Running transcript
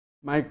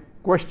My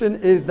question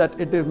is that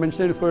it is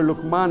mentioned in Surah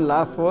Luqman,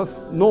 last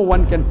verse, no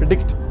one can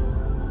predict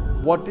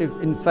what is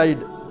inside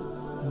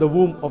the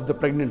womb of the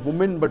pregnant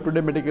woman, but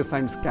today medical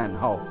science can.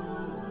 How?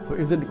 So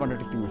isn't it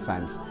contradicting with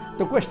science?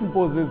 The question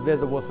poses,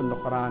 there's a verse in the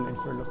Quran, in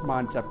Surah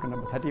Luqman, chapter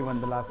number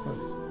 31, the last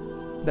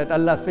verse, that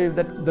Allah says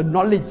that the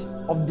knowledge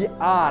of the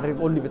hour is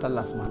only with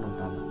Allah subhanahu wa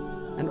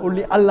ta'ala. And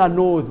only Allah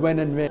knows when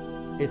and where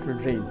it will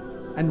rain.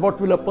 And what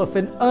will a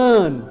person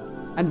earn,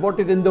 and what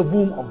is in the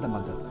womb of the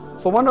mother.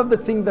 So one of the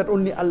things that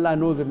only Allah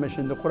knows is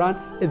mentioned in the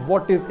Quran is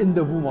what is in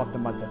the womb of the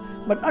mother.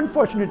 But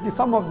unfortunately,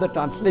 some of the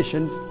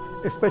translations,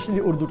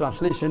 especially Urdu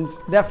translations,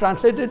 they have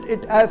translated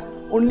it as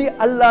only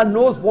Allah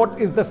knows what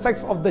is the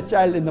sex of the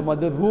child in the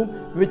mother's womb,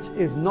 which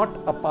is not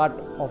a part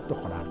of the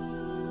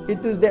Quran.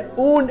 It is their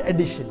own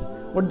addition.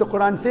 What the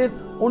Quran says,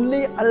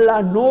 only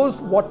Allah knows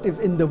what is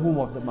in the womb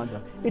of the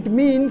mother. It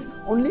means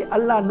only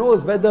Allah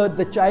knows whether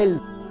the child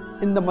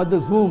in the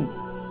mother's womb,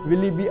 will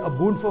he be a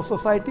boon for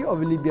society or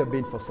will he be a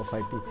bane for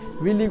society?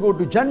 Will he go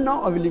to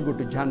Jannah or will he go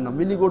to Jahannam?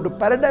 Will he go to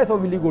paradise or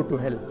will he go to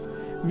hell?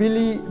 Will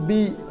he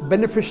be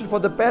beneficial for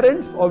the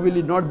parents or will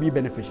he not be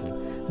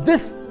beneficial?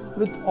 This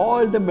with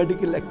all the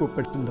medical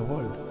equipment in the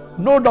world.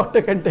 No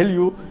doctor can tell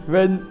you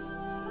when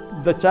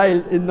the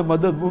child in the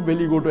mother's womb, will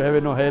he go to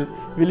heaven or hell?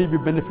 Will he be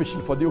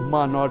beneficial for the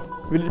ummah or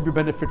not? Will he be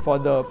benefit for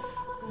the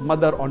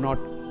mother or not?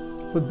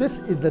 So this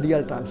is the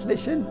real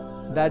translation,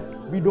 that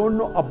we don't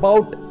know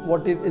about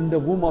what is in the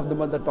womb of the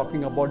mother,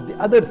 talking about the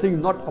other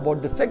things, not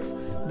about the sex.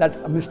 That's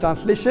a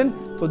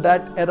mistranslation. So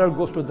that error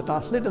goes to the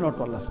translator, not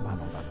to Allah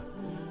subhanahu wa ta'ala.